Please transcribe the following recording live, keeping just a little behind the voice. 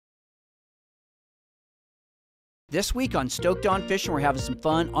This week on Stoked on Fishing, we're having some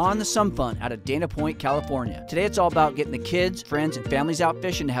fun on the Some Fun out of Dana Point, California. Today it's all about getting the kids, friends, and families out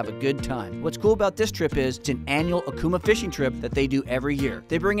fishing to have a good time. What's cool about this trip is it's an annual Okuma fishing trip that they do every year.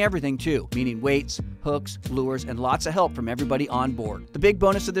 They bring everything too, meaning weights, hooks, lures, and lots of help from everybody on board. The big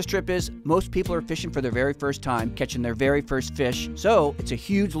bonus of this trip is most people are fishing for their very first time, catching their very first fish, so it's a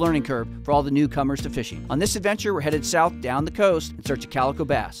huge learning curve for all the newcomers to fishing. On this adventure, we're headed south down the coast in search of Calico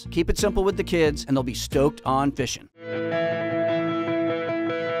Bass. Keep it simple with the kids, and they'll be stoked on fishing.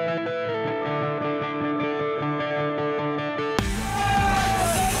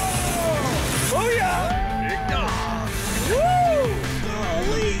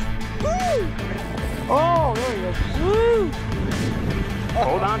 Oh, there he is. Woo!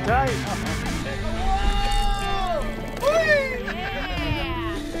 Hold on tight. Woo!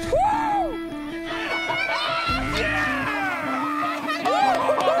 Yeah!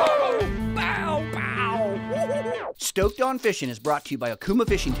 Bow, bow. Stoked on Fishing is brought to you by Okuma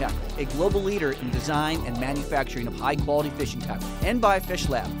Fishing Tackle, a global leader in design and manufacturing of high-quality fishing tackle, and by Fish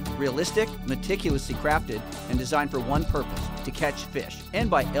Lab, realistic, meticulously crafted, and designed for one purpose, to catch fish, and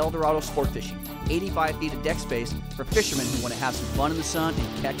by El Dorado Sport Fishing, 85 feet of deck space for fishermen who want to have some fun in the sun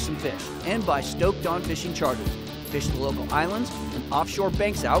and catch some fish, and by Stoked on Fishing Charters, fish the local islands and offshore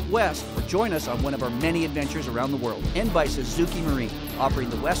banks out west, or join us on one of our many adventures around the world, and by Suzuki Marine, offering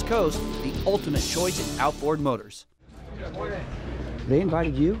the West Coast the ultimate choice in outboard motors. They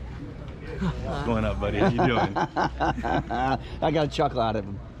invited you? What's going up, buddy? How you doing? I got a chuckle out of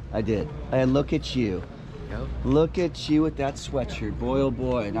him. I did. And look at you. Look at you with that sweatshirt. Boy, oh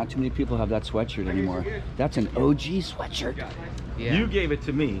boy. Not too many people have that sweatshirt anymore. That's an OG sweatshirt. Yeah. You gave it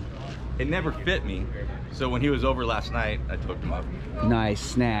to me. It never fit me. So when he was over last night, I took him up. Nice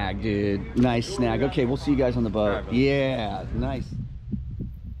snag, dude. Nice snag. Okay, we'll see you guys on the boat. Right, yeah, nice.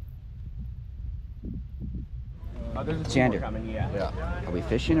 Sander, Yeah. are we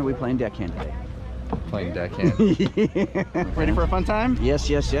fishing or are we playing deckhand today? Playing deckhand. Ready for a fun time? Yes,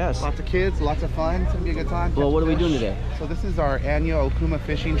 yes, yes. Lots of kids, lots of fun. It's gonna be a good time. Well, what are we doing today? So this is our annual Okuma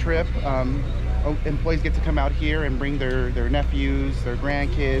fishing trip. Employees get to come out here and bring their nephews, their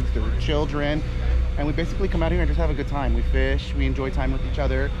grandkids, their children, and we basically come out here and just have a good time. We fish, we enjoy time with each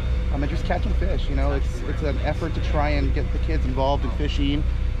other, and just catching fish. You know, it's an effort to try and get the kids involved in fishing,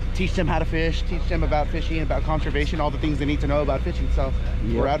 teach them how to fish, teach them about fishing, about conservation, all the things they need to know about fishing. So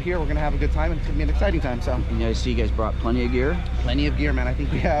we're out here, we're gonna have a good time, and it's gonna be an exciting time. So Yeah, I see you guys brought plenty of gear. Plenty of gear, man. I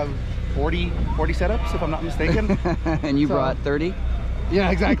think we have 40 setups, if I'm not mistaken. And you brought 30? Yeah,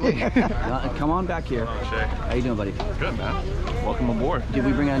 exactly. Come on back here. Shay. How you doing, buddy? Good, man. Welcome aboard. Did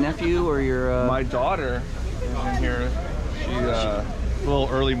we bring a nephew or your... My daughter is in here. She a little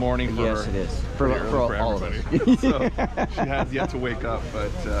early morning for Yes, her. it is. Pretty For early all of everybody. us. So she has yet to wake up,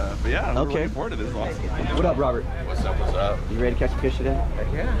 but yeah, I'm Okay. looking forward to this. Awesome. What up, Robert? What's up? What's up? You ready to catch a fish today?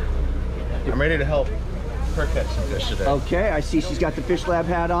 Yeah. I'm ready to help her catch some fish today. Okay, I see she's got the Fish Lab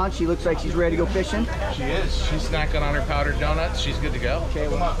hat on. She looks like she's ready to go fishing. She is. She's snacking on her powdered donuts. She's good to go. Okay,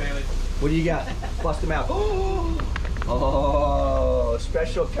 well, what do you got? Bust them out. Oh,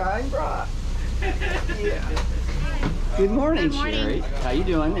 special kind, brah. Yeah. Good morning, Good morning. Sherry. How you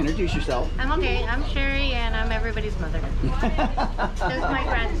doing? Introduce yourself. I'm okay. I'm Sherry, and I'm everybody's mother. This is my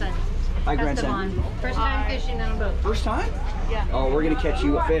grandson. Hi, grandson. Esteban. First time fishing on a boat. First time? Yeah. Oh, we're gonna catch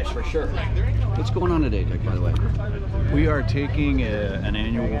you a fish for sure. What's going on today, Doug, by the way? We are taking an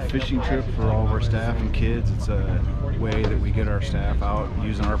annual fishing trip for all of our staff and kids. It's a way that we get our staff out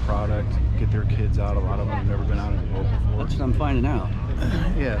using our product, get their kids out. A lot of them have never been out in a boat before. That's what I'm finding out.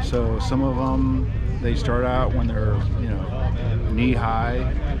 Yeah, so some of them, they start out when they're, knee high,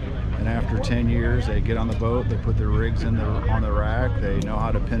 and after 10 years they get on the boat, they put their rigs on the rack, they know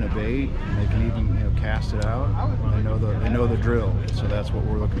how to pin a bait, and they can even cast it out. They know the drill, so that's what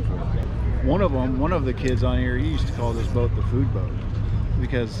we're looking for. One of the kids on here used to call this boat the food boat,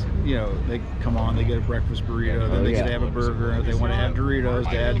 because they come on, they get a breakfast burrito, then they get to have a burger, and if they want to have Doritos,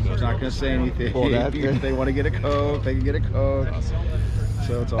 Dad's not going to say anything. Well, if they want to get a Coke, they can get a Coke.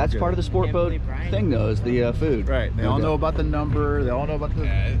 So it's all That's good. part of the sport boat thing, though, is the food. Right. They all know about the number. They all know about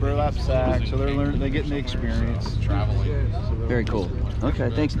the burlap sack. So they're learning. They get the experience. Traveling. So Very cool. Okay,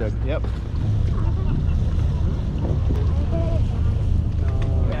 thanks, Doug. Yep.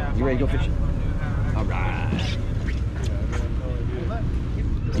 You ready to go fishing? All right.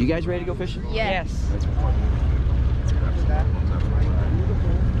 You guys ready to go fishing? Yes.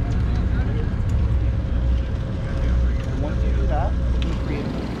 Once you do that, you create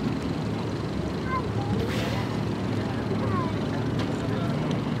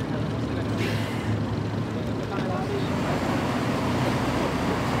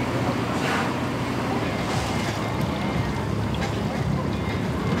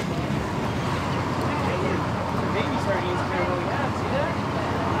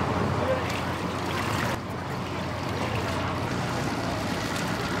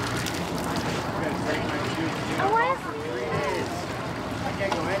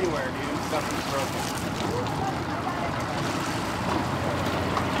Yeah,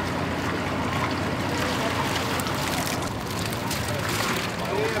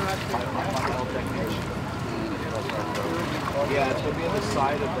 it's going to be on the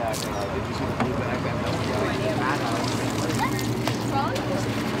side of that. Did you see the blue bag that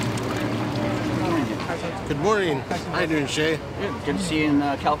Good morning. How you doing, Shay? Good to see you in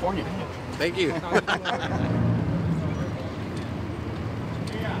California. Thank you.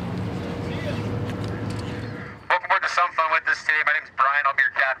 Welcome aboard the Some Fun with us today. My name is Brian. I'll be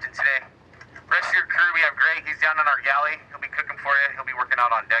your captain today. Rest of your crew, we have Greg. He's down in our galley. He'll be cooking for you. He'll be working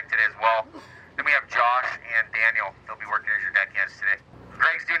out on deck today as well. Then we have Josh and Daniel. They'll be working as your deck hands today.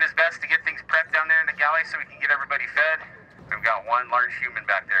 Greg's doing his best to get things prepped down there in the galley so we can get everybody fed. We've got one large human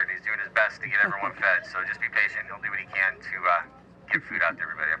back there, and he's doing his best to get everyone fed. So just be patient. He'll do what he can to get food out to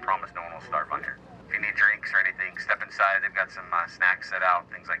everybody. I promise no one will starve on here. If you need drinks or anything, step inside. They've got some snacks set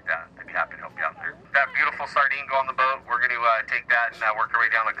out, things like that. They'd be happy to help you out there. That beautiful sardine go on the boat. We're going to take that and work our way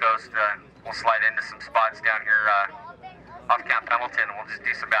down the coast. We'll slide into some spots down here off Camp Pendleton, and we'll just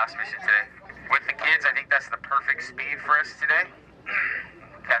do some bass fishing today. With the kids, I think that's the perfect speed for us today.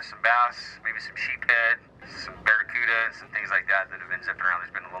 Catch some bass, maybe some sheephead, some barracuda, and some things like that that have been zipping around.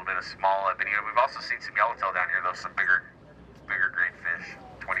 There's been a little bit of small video. We've also seen some yellowtail down here, though, some bigger grade fish,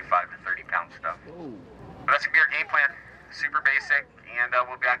 25 to 30 pound stuff. Ooh. But that's gonna be our game plan. Super basic, and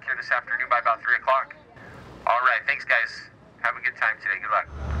we'll be back here this afternoon by about 3 o'clock. All right, thanks guys. Have a good time today. Good luck.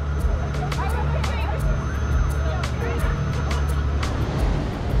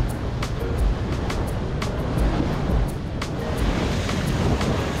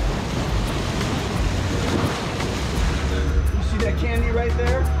 You see that candy right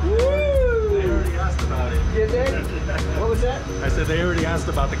there? Woo! They already asked about it. Did they? What was that? I said they already asked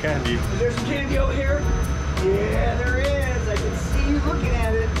about the candy. Is there some candy over here? Yeah, there is. I can see you looking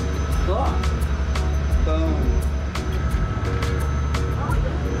at it. Oh. Boom.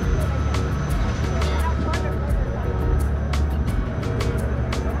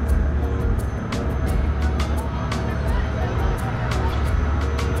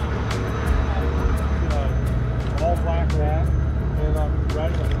 All black rat, and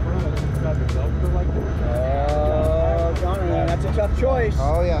right in the front, it's got the Velcro like this. Oh, Johnny, that's a tough choice.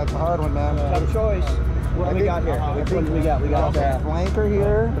 Oh yeah, it's a hard one, man. Tough choice. What do we got here? Which one do we got? We got the flanker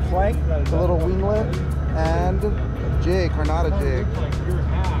here, the flank, the little winglet, and a jig, or not a jig.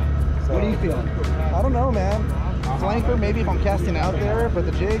 So, what are you feeling? I don't know, man. Flanker, maybe if I'm casting out there, but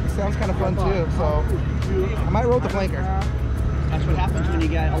the jig sounds kind of fun too. So I might roll the flanker. That's what happens when you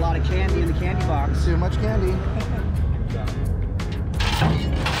got a lot of candy in the candy box. Too much candy.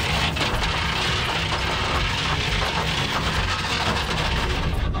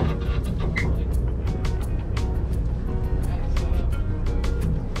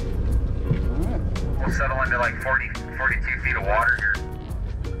 We'll settle into like 42 feet of water here.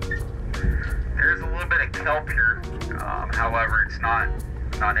 There's a little bit of kelp here. However, it's not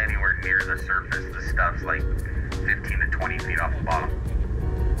anywhere near the surface. The stuff's like 15 to 20 feet off the bottom.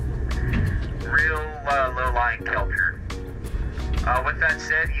 Real low-lying kelp here. With that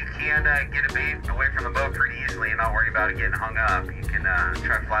said, you can get a bait away from the boat pretty easily and not worry about it getting hung up. You can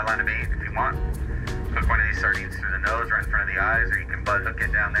try fly line a bait if you want. Hook one of these sardines through the nose right in front of the eyes, or you can butt hook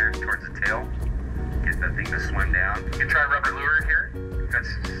it down there towards the tail. Get that thing to swim down. You can try rubber lure here. We've got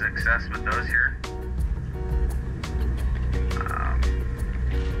some success with those here.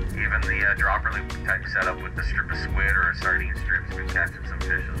 Even the dropper loop type setup with the strip of squid or a sardine strip has been catching some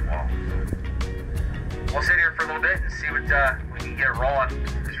fish as well. We'll sit here for a little bit and see what we can get rolling.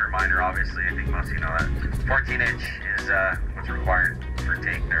 Just a reminder, obviously, I think most of you know that 14-inch is what's required for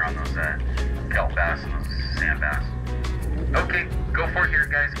take there on those kelp bass and those sand bass. Okay, go for it here,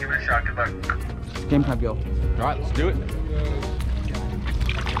 guys. Give it a shot. Good luck. Game time, go. All right, let's do it.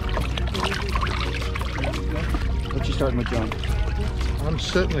 What you starting with, John? I'm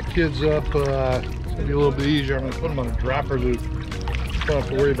setting the kids up. It's going to be a little bit easier. I'm going to put them on a dropper loop. Don't have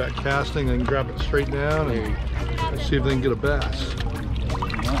to worry about casting. They can drop it straight down and see if they can get a bass.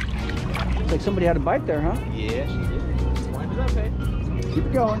 Looks like somebody had a bite there, huh? Yeah, she did. Wind it up, hey. Keep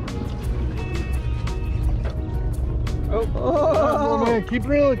it going. Oh man, keep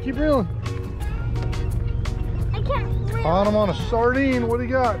reeling, keep reeling. I can't reel. On them on a sardine. What do you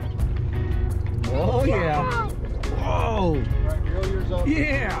got? Oh yeah. Whoa.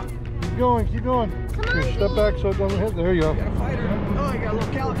 Yeah. Keep going, keep going. Here, step back so it doesn't hit. There you go. Got a fighter. Oh, you got a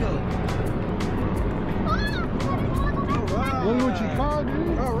little calico. Look at what you caught,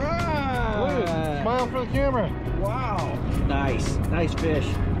 dude. All right. Look at it. Smile for the camera. Wow. Nice. Nice fish.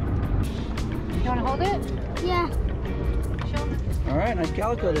 You want to hold it? Yeah. All right, nice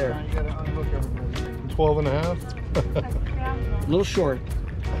calico there. 12 and a half. A little short.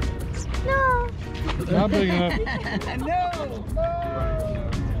 No. Not big enough. No.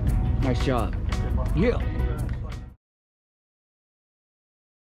 Nice job. Yeah.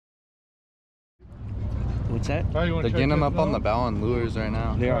 What's that? How you want They're to getting check them this up on out? the bow and lures right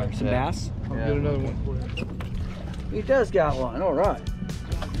now. They are. Some bass? I'll get another one for you. He does got one. All right.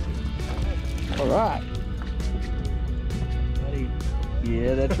 All right. Buddy.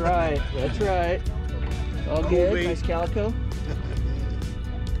 Yeah, that's right. That's right. All good. Nice calico.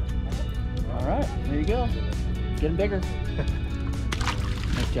 All right. There you go. Getting bigger.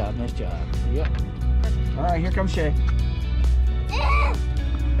 Nice job. Nice job. Yep. All right. Here comes Shay.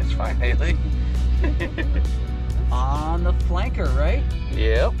 That's fine, Haley. On the flanker, right?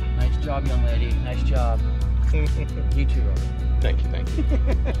 Yep. Nice job, young lady. Nice job. You too, Robert. Thank you, thank you.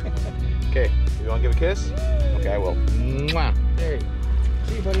 Okay, you want to give a kiss? Okay, I will. Mwah. There you go.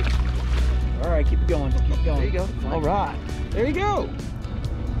 See you, buddy. All right, keep it going. Keep it going. There you go. All right. There you go.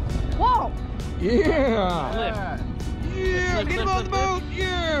 Whoa. Yeah. Yeah. Get him on the boat.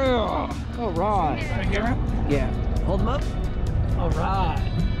 Yeah. All right. Yeah. Hold him up. All right.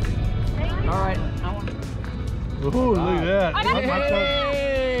 All right. Ooh, look at that.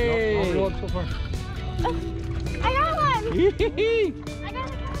 Hey. I got one.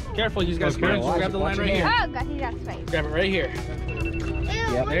 Careful, you guys grab the line right here. Oh, God, he got spiked. Grab it right here.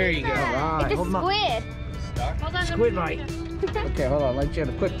 Yep. There you go. All right. It's a Hold him up. squid. Hold on. Squid bite. Okay, hold on. Let's get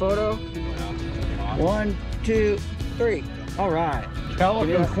a quick photo. 1, 2, 3. All right.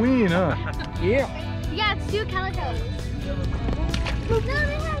 Calico queen, huh? Yeah. Yeah, it's 2 calicos. No, they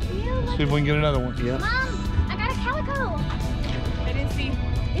have you. See if we can get another one. Yeah. Mom, I got a calico. I didn't see.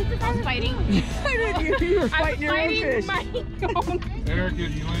 It's the size of Fighting. You were fighting your own fish. my own. Erica, do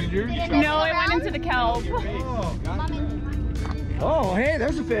you want yours? No, I went into the kelp. Oh, hey,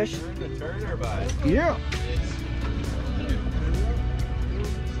 there's a fish. Yeah.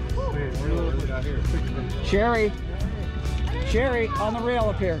 Cherry. Cherry on the rail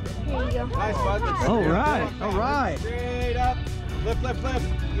up here. There you go. Nice, bud. All right. All right. Straight up. Flip, flip, flip.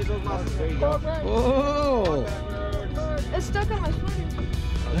 Use those muscles. There you go. Whoa. It's stuck on my sweater.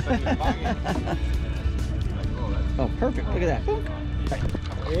 Oh, perfect. Look at that.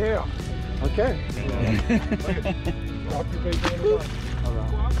 Yeah. Okay.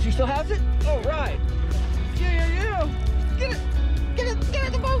 She still has it? All right. Yeah, yeah, yeah. Get it. Get it. Get it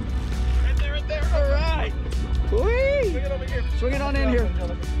in the boat. Right there, right there. All right. Whee. Swing it over here. Swing it on in here.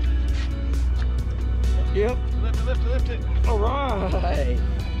 Yep. Lift it, lift it, lift it. All right.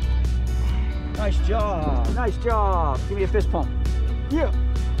 Nice job. Nice job. Give me a fist pump. Yeah.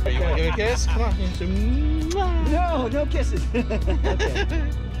 You want to give a kiss? Come on. No, no kisses. Okay.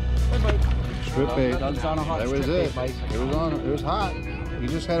 Strip bait. Doug's on a hot That was strip it. bait bite. It was on. It was hot. You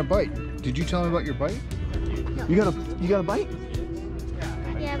just had a bite. Did you tell me about your bite? You got a bite?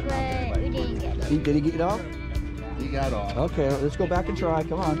 Yeah, but we didn't get it. Did he get it off? He got off. Okay, let's go back and try.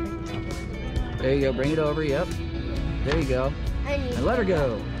 Come on. There you go. Bring it over. Yep. There you go. And let her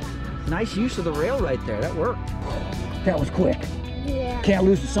go. Nice use of the rail right there. That worked. That was quick. Yeah. Can't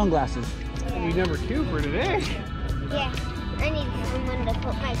lose the sunglasses. You number 2 for today. Yeah. I need someone to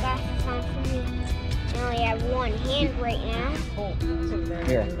put my glasses on for me. I only have one hand right now.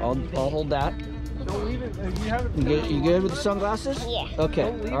 Here, I'll hold that. You good with the sunglasses? Yeah.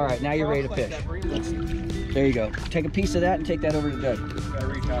 Okay. All right. Now you're ready to fish. There you go. Take a piece of that and take that over to Doug.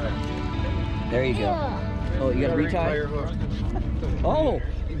 There you go. Oh, you got to retie? Oh,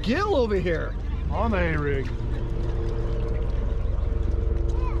 Gil over here. On the A-rig.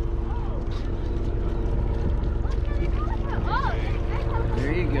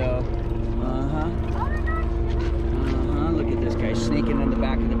 There you go. Uh-huh. Look at this guy sneaking in the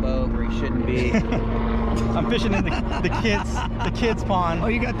back of the boat where he shouldn't be. I'm fishing in the kids pond. Oh,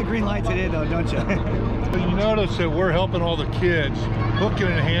 you got the green light today though, don't you? You notice that we're helping all the kids, hooking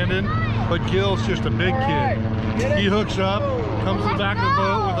and handing, but Gil's just a big kid. He hooks up, comes to the back of the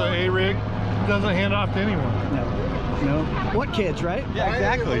boat with an A-rig, doesn't hand off to anyone. No. What kids, right? Yeah,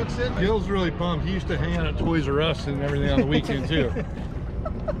 exactly. Gil's really pumped. He used to hang out at Toys R Us and everything on the weekend too.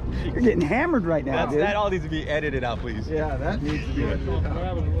 You're getting hammered right now, dude. That all needs to be edited out, please. Yeah, that needs to be edited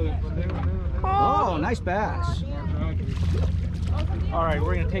out. Oh, nice bass. All right,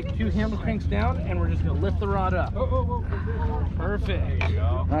 we're gonna take 2 hammer cranks down, and we're just gonna lift the rod up. Perfect.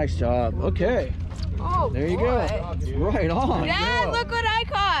 Nice job. Okay. Oh, There you go. Right on. Dad, look what I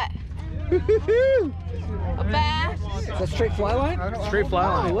caught. A bass. Is that straight fly line? Straight fly Oh,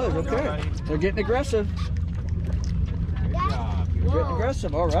 line. it was. Okay. They're getting aggressive. They're getting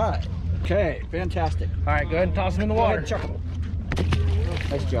aggressive. All right. Okay, fantastic. All right, go ahead and toss them in the Go water. ahead, chuck 'em.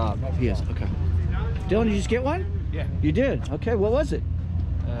 Nice job. He is. Okay. Dylan, did you just get one? Yeah. You did? Okay, what was it?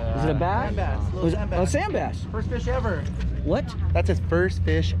 Was it a bass? Sand bass. Was it a sand bass? First fish ever. What? That's his first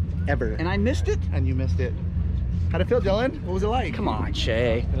fish ever. And I missed it? And you missed it. How'd it feel, Dylan? What was it like? Come on,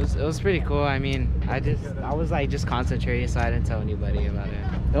 Shay. It was pretty cool. I mean, I was like just concentrating, so I didn't tell anybody about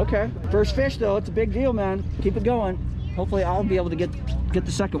it. Okay. First fish though, it's a big deal, man. Keep it going. Hopefully I'll be able to get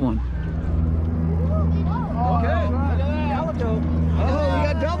the second one. Okay. Calico. Oh, we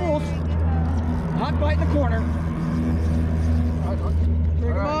got doubles. Hot bite in the corner.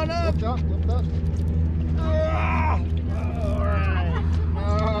 Bring him on up. Lift up, lift up.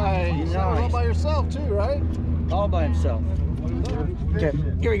 Nice. All by yourself too, right? All by himself. Okay,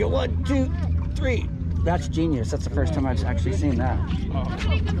 here we go. 1, 2, 3. That's genius. That's the first time I've actually seen that.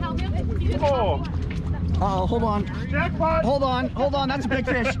 Oh, Hold on. jackpot! Hold on. That's a big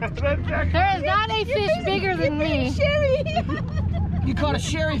fish. There is not a fish bigger than me. You caught a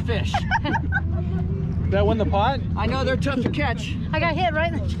sherry fish. That won the pot? I know they're tough to catch. I got hit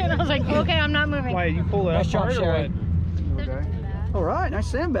right in the chin. I was like, okay, I'm not moving. Why, you pull it Nice up job, hard or Sherry. what? Okay. All right, nice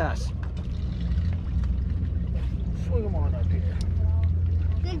sand bass. Swing them on up here.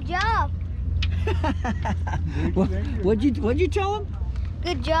 Good job. What'd you tell him?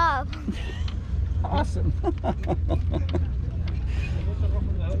 Good job. Awesome.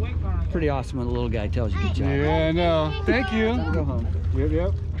 Pretty awesome when a little guy tells you good job. Yeah, no. Thank you. Go home.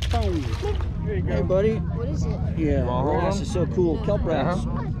 Yep. Hey, buddy. What is it? Yeah, wrasse is so cool. Kelp wrasse.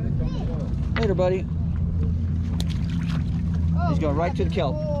 Later, buddy. He's going right to the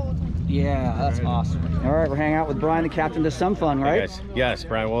kelp. Yeah, that's awesome. All right, we're hanging out with Brian, the captain, to some fun, right? Hey guys. Yes,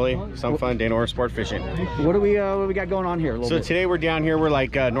 Brian Woolley, some fun, Dana Orr Sport Fishing. What do we got going on here? A little So bit? today we're down here, we're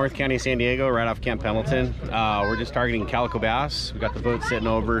like North County, San Diego, right off Camp Pendleton. We're just targeting Calico Bass. We got the boat sitting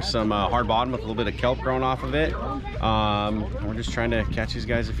over some hard bottom with a little bit of kelp growing off of it. We're just trying to catch these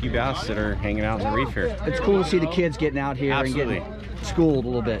guys a few bass that are hanging out in the reef here. It's cool to see the kids getting out here Absolutely. and getting schooled a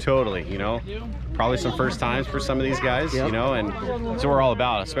little bit. Totally, you know. Probably some first times for some of these guys, Yep. you know, and that's what we're all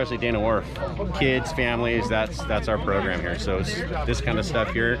about, especially Dana Wharf. Kids, families, that's our program here. So it's this kind of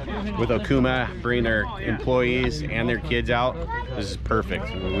stuff here with Okuma, bringing their employees and their kids out. This is perfect.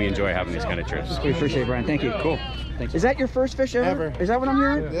 We enjoy having these kind of trips. We appreciate it, Brian. Thank you. Cool. Thanks. Is that your first fish ever? Is that what I'm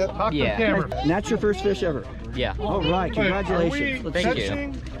hearing? Yeah, talk to Yeah. the camera. And that's your first fish ever? Yeah. All right, congratulations. Are we Thank you.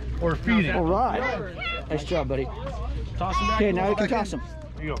 catching or feeding? All right. Nice job, buddy. Toss them back. Okay, now we can toss them.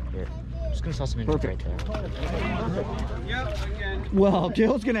 Here you go. Just gonna toss them in Perfect. right there. Well,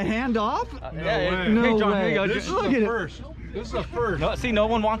 Gil's gonna hand off? Yeah, No hey, John, way. here you go. This is Look the at it. first. This is the first. No, see, no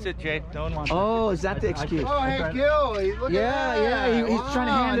one wants it, Jay. No one wants it. Oh, is that the excuse? Oh, hey, Gil, look Yeah, at that. yeah, he's trying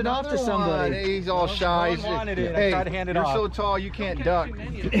to hand it off to Another somebody. one. He's all shy. one wanted it. I Hey, tried to hand it you're off. so tall, you can't duck.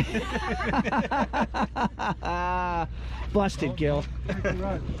 Busted, Gil.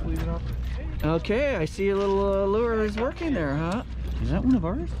 Okay, I see a little lure is working there, huh? Is that one of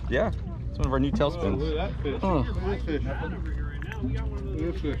ours? Yeah, it's one of our new tailspins. Look at that fish. Oh, Look at this fish. Look at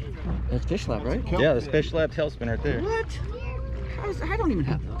this fish. that's Fish Lab, right? Yeah, the Fish Lab tailspin right there. What? I don't even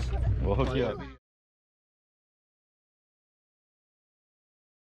have those. We'll hook you up.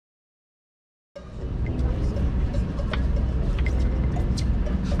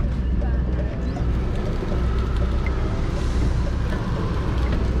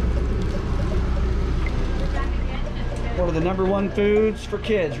 One of the #1 foods for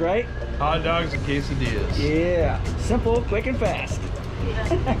kids, right? Hot dogs and quesadillas. Yeah. Simple, quick, and fast.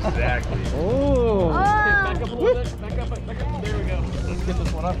 Exactly. Oh. Back up a little bit. Back up. There we go. Let's get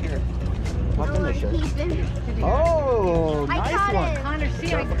this one up here. What's in this shit? Oh, I nice caught one. it. Connor,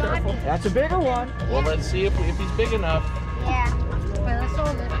 see, I got it. That's a bigger one. Well, let's see if he's big enough. Yeah. Well, I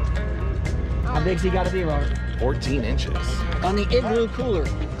sold it. How big's he got to be, Robert? 14 inches. On the igloo cooler.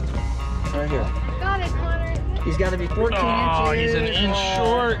 Right here. Got it, Connor. He's got to be 14 Oh, inches. he's an inch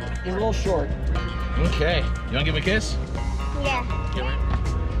short. He's a little short. Okay. You want to give him a kiss? Yeah. Give him.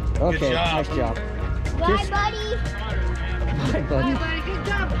 Okay, job. nice job. Bye, Kiss. buddy. Bye, buddy. Good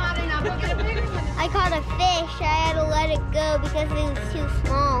job, Connor. Now go get a bigger one. I caught a fish. I had to let it go because it was too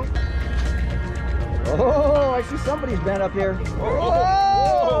small. Oh, I see somebody's bent up here.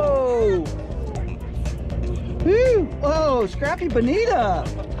 Whoa! Woo! Whoa, Scrappy Bonita!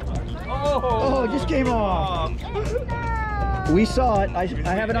 Oh, it just came off. We saw it. I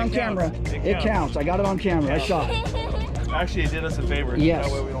have it on camera. It counts. I got it on camera. I saw it. Actually, it did us a favor. Yes.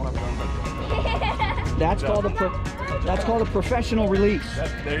 That way we don't have to run. That's called a professional release.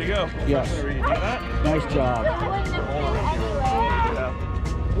 There you go. Yes. Where you do that? Nice job. Yeah.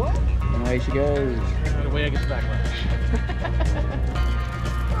 There she goes. The way I get the backlash.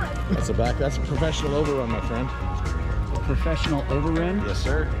 That's a professional overrun, my friend. Professional overrun? Yes,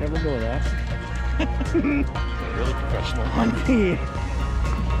 sir. Okay, we'll go with that. Really professional.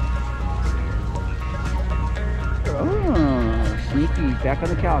 Oh, sneaky. Back on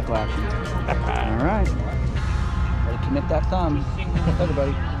the calico action. All right. Gotta commit that thumb.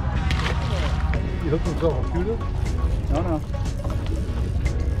 Everybody. You hooked himself a cuda? No, no.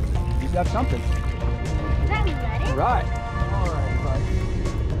 He's got something. Is that ready? All right.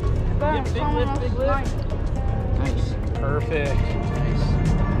 Big lift, big lift. Nice. Perfect. Nice.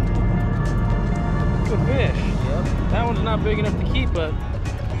 Good fish. Yep. That one's not big enough to keep, but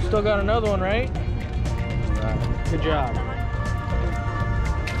still got another one, right? Right. Good job.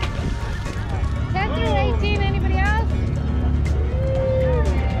 10 through 18, anybody else?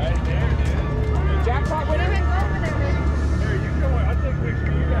 Jackpot What winner? even go over there, baby? Here, you go. I'll take pictures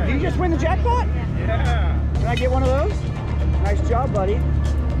of you guys. Did you just win the jackpot? Yeah. Can I get one of those? Nice job, buddy.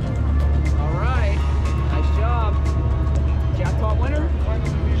 All right. Nice job. Jackpot winner?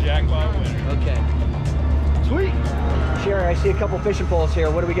 Jackpot winner. Okay. Sweet. Sherry, I see a couple fishing poles here.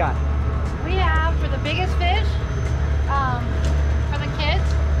 What do we got? We have for the biggest fish, for the kids,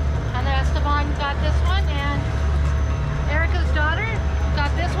 and then Esteban got this one, and Erica's daughter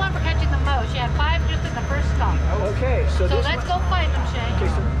got this one for catching the most. She had 5 just in the first stop. Okay, so this let's go find them, Shay. Okay,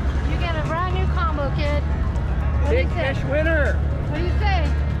 so You get a brand new combo, kid. What do big you say? fish winner. What do you say?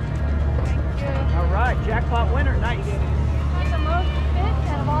 Thank you. All right, jackpot winner. Nice. Got the most fish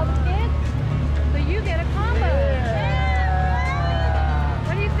out of all the kids, so you get a combo.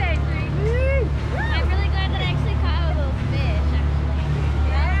 What do you say, Tree? I'm really glad that I actually caught a little fish, actually.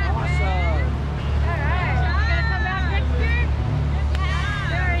 Awesome. All right. You gonna come back next year?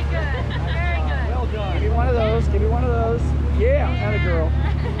 Very good. Very good. Well done. Give me one of those. Give me one of those. Yeah, had a girl.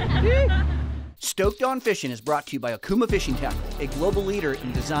 Stoked on Fishing is brought to you by Okuma Fishing Tackle, a global leader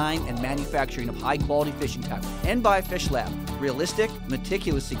in design and manufacturing of high-quality fishing tackle, and by Fish Lab, realistic,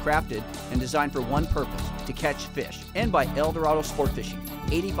 meticulously crafted, and designed for one purpose, to catch fish, and by El Dorado Sport Fishing,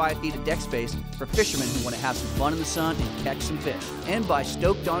 85 feet of deck space for fishermen who want to have some fun in the sun and catch some fish, and by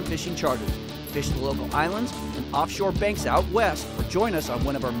Stoked on Fishing Charters. Fish the local islands and offshore banks out west, or join us on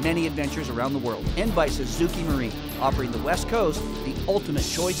one of our many adventures around the world, and by Suzuki Marine, offering the West Coast the ultimate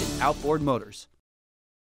choice in outboard motors.